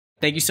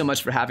Thank you so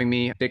much for having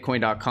me.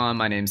 Bitcoin.com.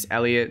 My name's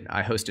Elliot.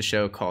 I host a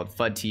show called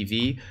FUD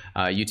TV,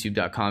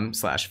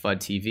 youtube.com/FUD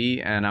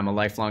TV, and I'm a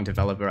lifelong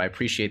developer. I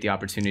appreciate the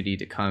opportunity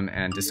to come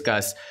and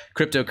discuss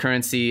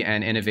cryptocurrency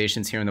and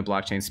innovations here in the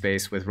blockchain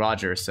space with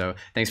Roger. So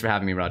thanks for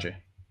having me, Roger.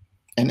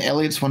 And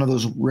Elliot's one of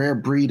those rare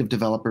breed of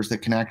developers that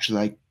can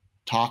actually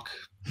talk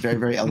very,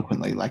 very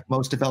eloquently. Like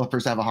most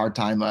developers have a hard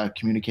time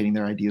communicating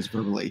their ideas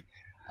verbally,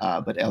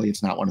 but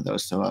Elliot's not one of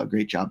those. So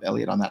great job,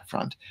 Elliot, on that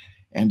front.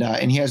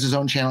 And he has his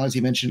own channel, as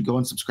he mentioned. Go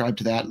and subscribe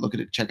to that. Look at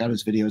it. Check out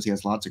his videos. He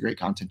has lots of great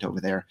content over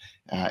there.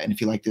 And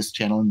if you like this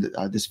channel and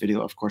this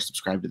video, of course,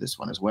 subscribe to this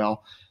one as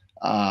well.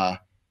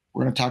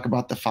 We're going to talk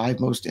about the 5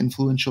 most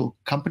influential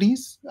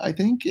companies, I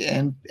think,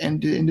 and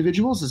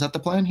individuals. Is that the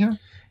plan here?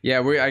 Yeah,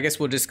 I guess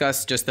we'll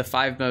discuss just the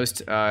 5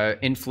 most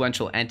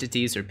influential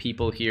entities or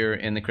people here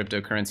in the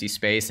cryptocurrency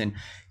space. And,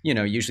 you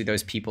know, usually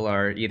those people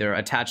are either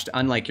attached,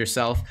 unlike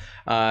yourself,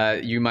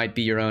 you might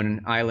be your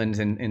own island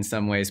in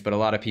some ways, but a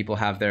lot of people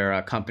have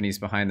their companies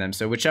behind them.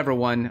 So whichever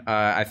one,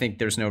 I think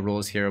there's no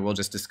rules here. We'll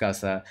just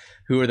discuss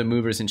who are the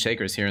movers and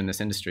shakers here in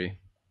this industry.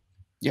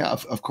 Yeah,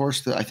 of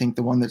course, I think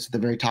the one that's at the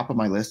very top of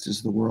my list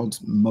is the world's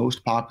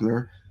most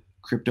popular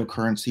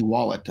cryptocurrency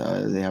wallet.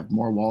 They have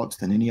more wallets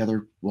than any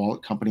other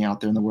wallet company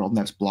out there in the world, and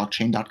that's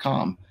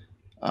blockchain.com.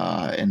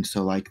 And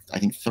so I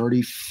think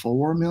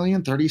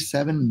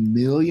 37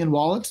 million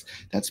wallets.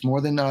 That's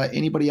more than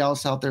anybody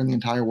else out there in the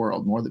entire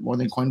world, more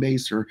than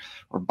Coinbase or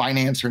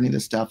Binance or any of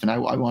this stuff. And I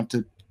want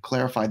to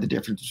clarify the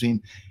difference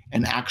between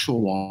an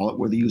actual wallet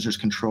where the users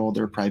control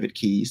their private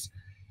keys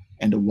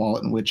and a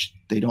wallet in which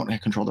they don't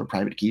control their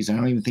private keys. And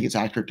I don't even think it's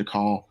accurate to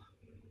call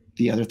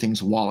the other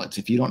things wallets.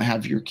 If you don't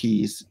have your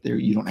keys there,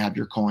 you don't have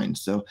your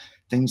coins. So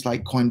things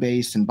like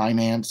Coinbase and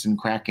Binance and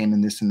Kraken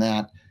and this and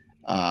that,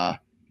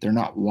 they're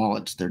not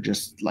wallets. They're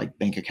just like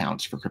bank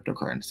accounts for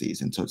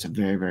cryptocurrencies. And so it's a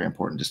very, very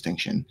important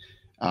distinction.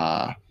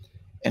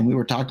 And we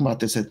were talking about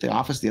this at the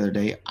office the other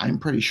day. I'm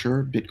pretty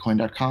sure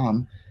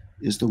Bitcoin.com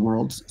is the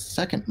world's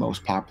 2nd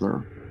most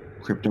popular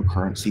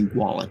cryptocurrency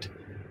wallet.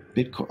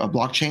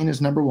 Blockchain is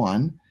number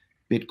 1.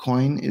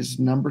 Bitcoin is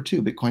number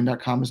 2.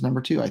 Bitcoin.com is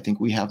number 2. I think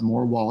we have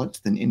more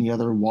wallets than any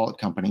other wallet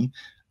company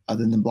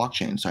other than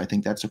blockchain. So I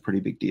think that's a pretty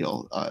big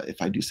deal,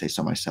 if I do say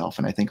so myself.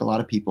 And I think a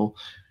lot of people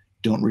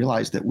don't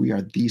realize that we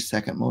are the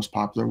 2nd most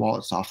popular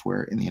wallet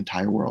software in the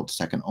entire world,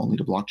 second only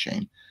to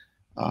blockchain.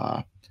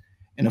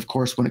 And of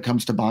course, when it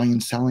comes to buying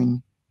and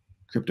selling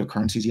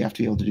cryptocurrencies, you have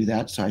to be able to do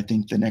that. So I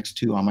think the next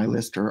 2 on my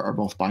list are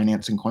both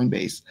Binance and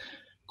Coinbase.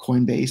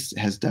 Coinbase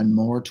has done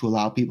more to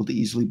allow people to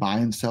easily buy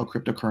and sell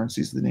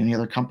cryptocurrencies than any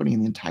other company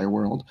in the entire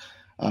world.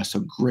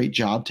 So great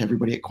job to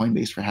everybody at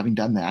Coinbase for having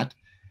done that.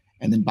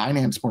 And then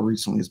Binance more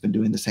recently has been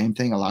doing the same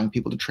thing, allowing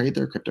people to trade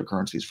their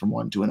cryptocurrencies from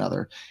one to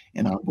another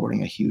and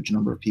onboarding a huge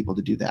number of people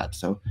to do that.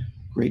 So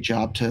great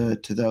job to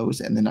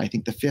those. And then I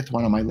think the 5th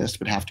one on my list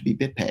would have to be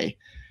BitPay.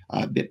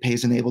 BitPay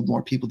has enabled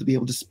more people to be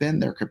able to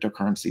spend their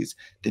cryptocurrencies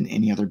than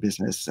any other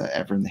business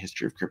ever in the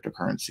history of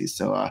cryptocurrencies.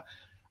 So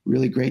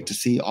really great to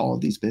see all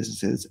of these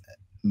businesses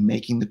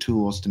making the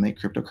tools to make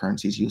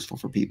cryptocurrencies useful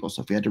for people.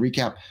 So if we had to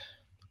recap,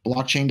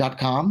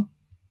 blockchain.com,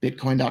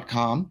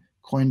 bitcoin.com,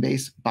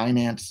 Coinbase,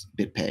 Binance,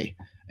 BitPay.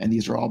 And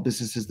these are all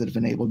businesses that have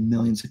enabled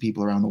millions of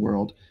people around the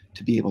world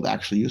to be able to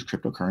actually use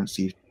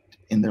cryptocurrency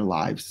in their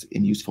lives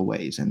in useful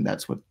ways. And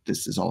that's what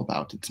this is all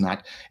about. It's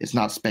not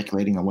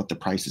speculating on what the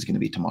price is going to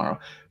be tomorrow.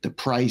 The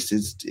price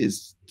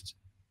is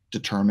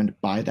determined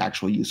by the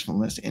actual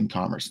usefulness in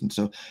commerce. And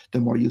so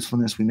the more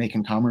usefulness we make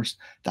in commerce,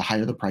 the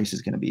higher the price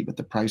is going to be. But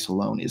the price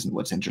alone isn't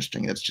what's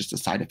interesting. It's just a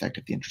side effect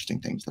of the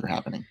interesting things that are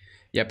happening.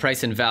 Yeah,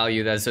 price and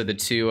value, those are the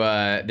two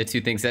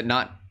things that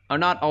are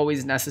not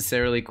always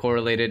necessarily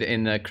correlated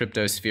in the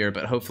crypto sphere,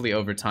 but hopefully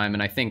over time.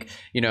 And I think,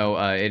 you know,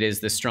 it is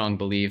the strong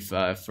belief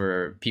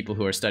for people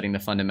who are studying the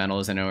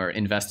fundamentals and are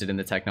invested in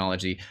the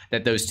technology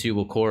that those two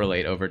will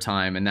correlate over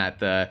time, and that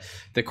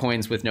the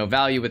coins with no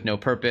value, with no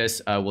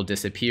purpose, will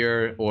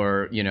disappear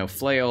or, you know,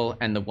 flail,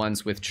 and the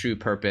ones with true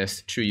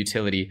purpose, true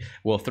utility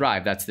will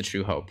thrive. That's the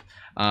true hope.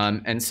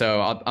 And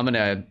so I'm going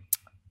to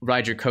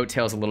ride your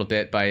coattails a little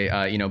bit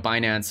by, you know,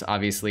 Binance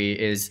obviously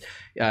is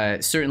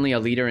certainly a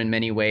leader in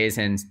many ways,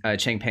 and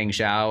Changpeng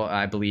Zhao,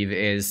 I believe,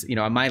 is, you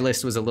know, my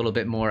list was a little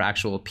bit more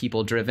actual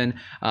people driven,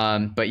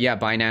 but yeah,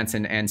 Binance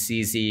and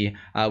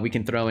CZ, we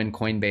can throw in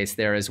Coinbase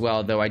there as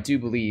well, though I do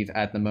believe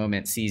at the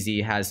moment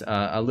CZ has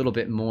a little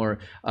bit more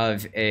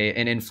of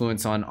an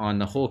influence on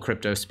the whole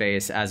crypto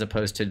space as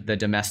opposed to the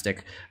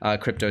domestic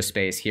crypto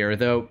space here,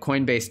 though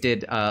Coinbase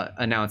did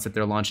announce that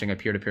they're launching a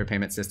peer-to-peer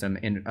payment system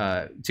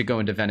to go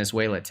into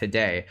Venezuela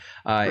today.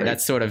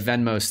 That's sort of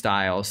Venmo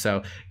style,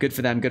 so good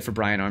for them, good for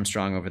Brian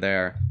Armstrong over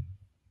there.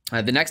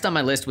 The next on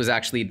my list was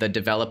actually the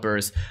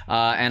developers,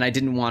 and I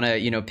didn't want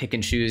to, pick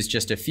and choose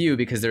just a few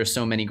because there are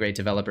so many great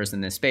developers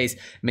in this space.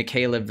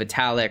 Mikhaila,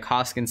 Vitalik,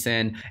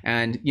 Hoskinson,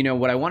 and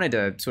what I wanted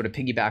to sort of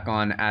piggyback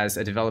on as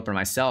a developer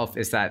myself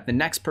is that the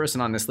next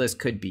person on this list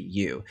could be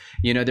you.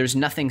 There's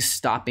nothing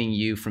stopping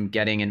you from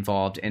getting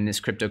involved in this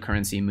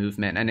cryptocurrency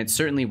movement, and it's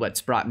certainly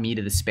what's brought me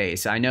to the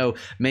space. I know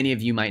many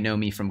of you might know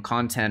me from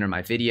content or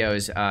my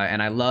videos,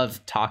 and I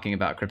love talking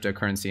about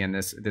cryptocurrency and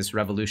this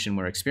revolution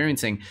we're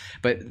experiencing.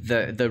 But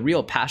the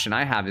real passion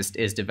I have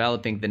is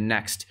developing the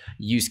next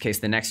use case,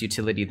 the next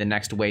utility, the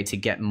next way to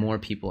get more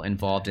people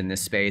involved in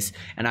this space.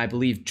 And I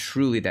believe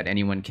truly that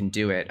anyone can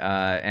do it.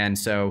 And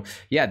so,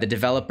 yeah, the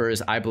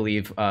developers, I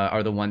believe,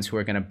 are the ones who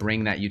are going to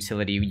bring that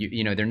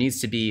utility. There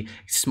needs to be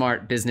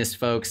smart business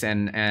folks,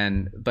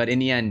 but in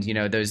the end,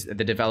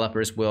 the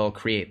developers will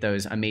create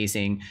those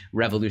amazing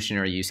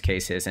revolutionary use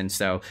cases. And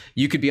so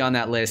you could be on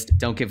that list.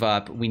 Don't give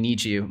up. We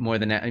need you more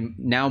than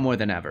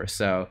ever.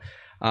 So,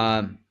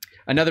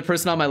 another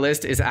person on my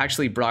list is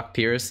actually Brock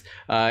Pierce.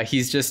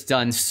 He's just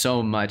done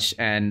so much,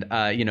 and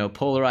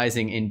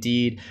polarizing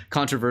indeed,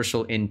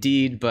 controversial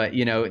indeed, but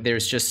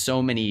there's just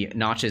so many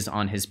notches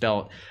on his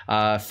belt,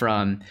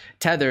 from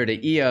Tether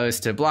to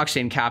EOS to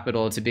blockchain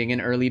capital to being an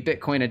early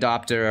Bitcoin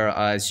adopter.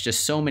 It's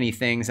just so many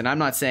things, and I'm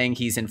not saying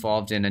he's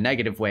involved in a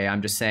negative way.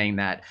 I'm just saying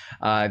that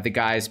the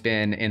guy's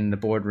been in the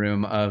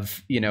boardroom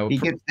of he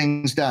gets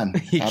things done.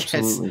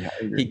 Absolutely,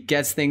 he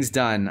gets things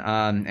done,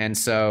 and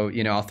so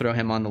I'll throw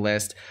him on the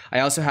list. I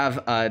also have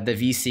the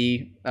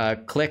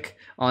VC clique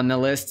on the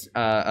list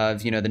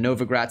of the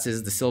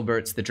Novigratzes, the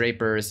Silberts, the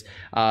Drapers.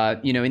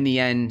 In the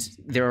end,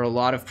 there are a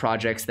lot of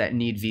projects that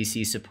need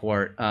VC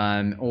support,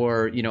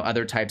 or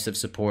other types of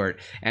support.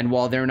 And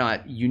while they're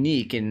not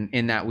unique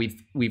in that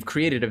we've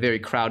created a very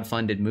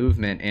crowd-funded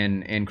movement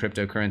in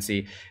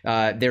cryptocurrency,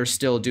 they're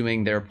still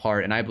doing their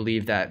part. And I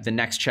believe that the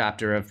next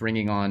chapter of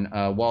bringing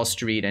on Wall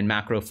Street and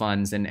macro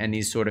funds and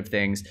these sort of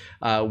things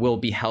will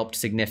be helped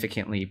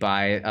significantly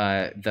by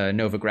the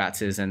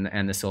Novigratzes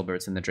and the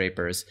Silberts and the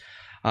Drapers.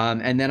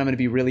 And then I'm going to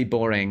be really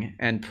boring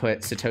and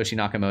put Satoshi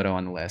Nakamoto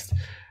on the list.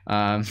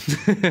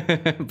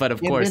 But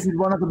of course, this is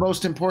one of the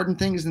most important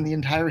things in the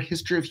entire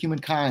history of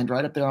humankind,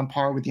 right up there on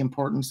par with the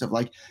importance of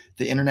like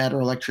the internet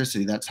or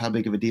electricity. That's how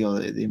big of a deal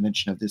the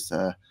invention of this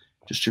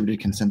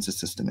distributed consensus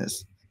system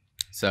is.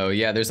 So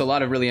yeah, there's a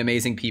lot of really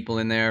amazing people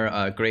in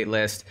there. Great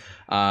list,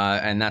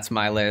 and that's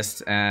my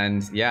list.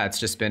 And yeah,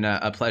 it's just been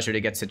a pleasure to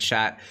get to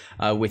chat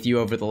with you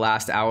over the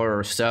last hour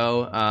or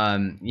so.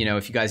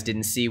 If you guys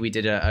didn't see, we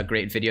did a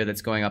great video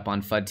that's going up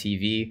on FUD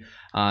TV,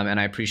 and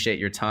I appreciate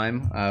your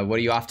time. What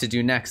are you off to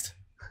do next?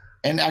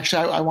 And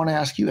actually, I want to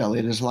ask you,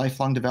 Elliot, as a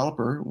lifelong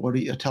developer, what do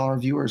you tell our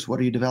viewers? What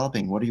are you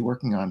developing? What are you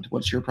working on?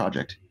 What's your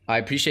project? I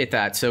appreciate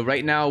that. So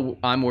right now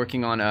I'm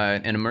working on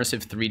an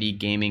immersive 3D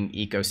gaming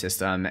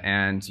ecosystem,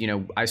 and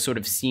I sort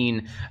of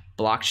seen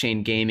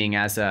blockchain gaming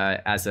as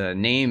a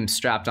name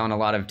strapped on a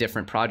lot of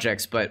different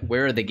projects, but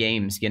where are the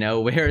games?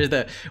 Where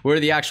are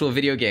the actual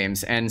video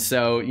games? And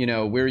so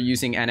we're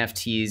using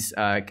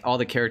NFTs. All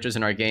the characters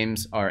in our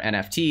games are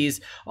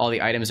NFTs. All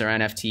the items are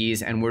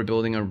NFTs, and we're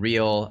building a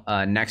real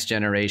next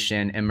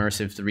generation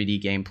immersive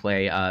 3D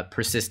gameplay,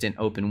 persistent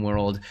open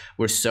world.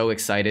 We're so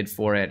excited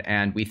for it,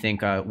 and we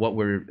think what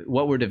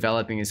we're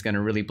developing is going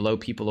to really blow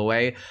people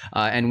away.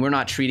 And we're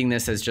not treating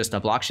this as just a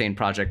blockchain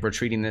project. We're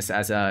treating this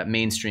as a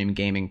mainstream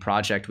gaming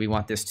project. We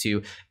want this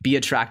to be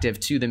attractive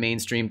to the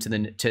mainstream, to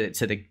the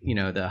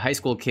the high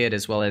school kid,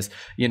 as well as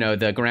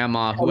the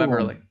grandma,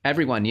 whoever,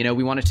 everyone.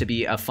 We want it to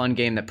be a fun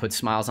game that puts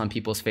smiles on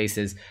people's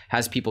faces,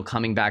 has people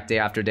coming back day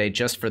after day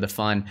just for the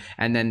fun.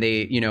 And then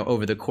they,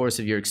 over the course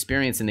of your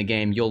experience in the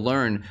game, you'll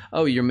learn,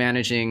 oh, you're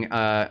managing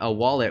a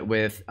wallet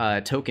with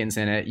tokens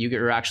in it.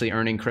 You're actually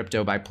earning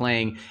crypto by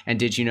playing. And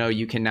did you know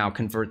you can now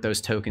convert those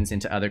tokens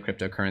into other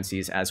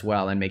cryptocurrencies as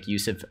well and make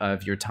use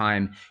of your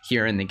time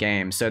here in the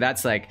game? So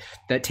that's like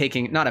that,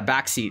 taking not a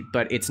backseat,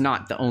 but it's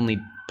not the only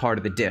part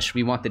of the dish.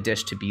 We want the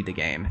dish to be the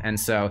game. And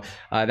so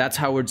that's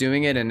how we're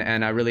doing it.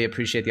 And I really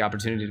appreciate the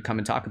opportunity to come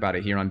and talk about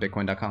it here on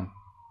Bitcoin.com.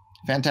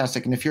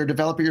 Fantastic. And if you're a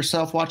developer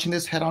yourself watching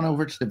this, head on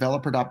over to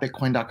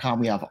developer.bitcoin.com.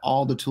 We have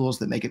all the tools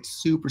that make it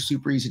super,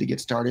 super easy to get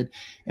started.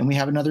 And we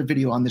have another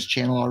video on this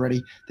channel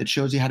already that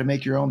shows you how to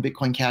make your own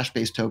Bitcoin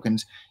Cash-based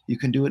tokens. You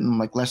can do it in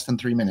like less than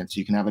 3 minutes.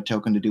 You can have a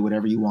token to do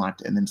whatever you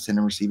want and then send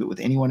and receive it with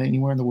anyone,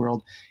 anywhere in the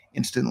world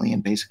instantly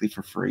and basically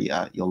for free.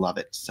 You'll love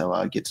it.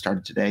 So get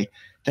started today.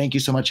 Thank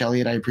you so much,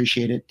 Elliot. I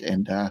appreciate it.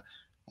 And I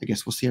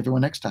guess we'll see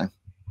everyone next time.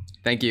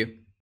 Thank you.